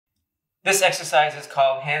This exercise is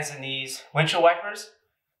called hands and knees windshield wipers,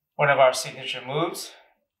 one of our signature moves.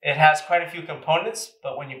 It has quite a few components,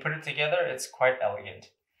 but when you put it together, it's quite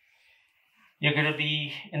elegant. You're going to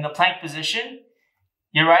be in the plank position.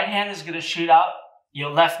 Your right hand is going to shoot out.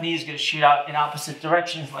 Your left knee is going to shoot out in opposite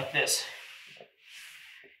directions like this.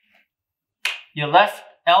 Your left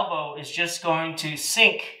elbow is just going to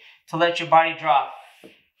sink to let your body drop.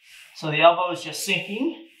 So the elbow is just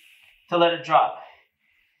sinking to let it drop.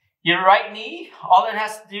 Your right knee, all it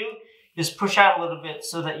has to do is push out a little bit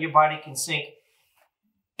so that your body can sink.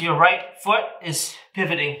 Your right foot is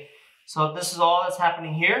pivoting. So this is all that's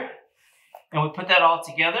happening here. And we put that all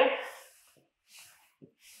together.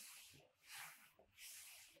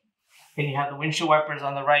 And you have the windshield wipers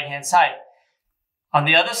on the right hand side. On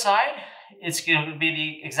the other side, it's going to be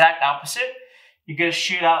the exact opposite. You're going to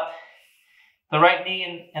shoot out the right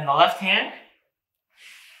knee and the left hand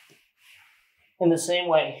in the same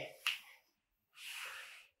way.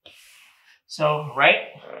 So right,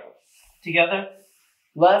 together,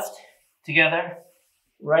 left, together,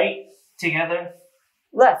 right, together,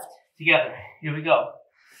 left, together. Here we go.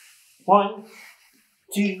 1,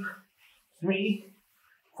 2, 3,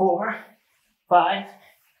 4, 5,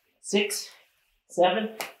 6, 7,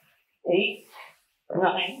 8,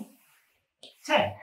 9, 10.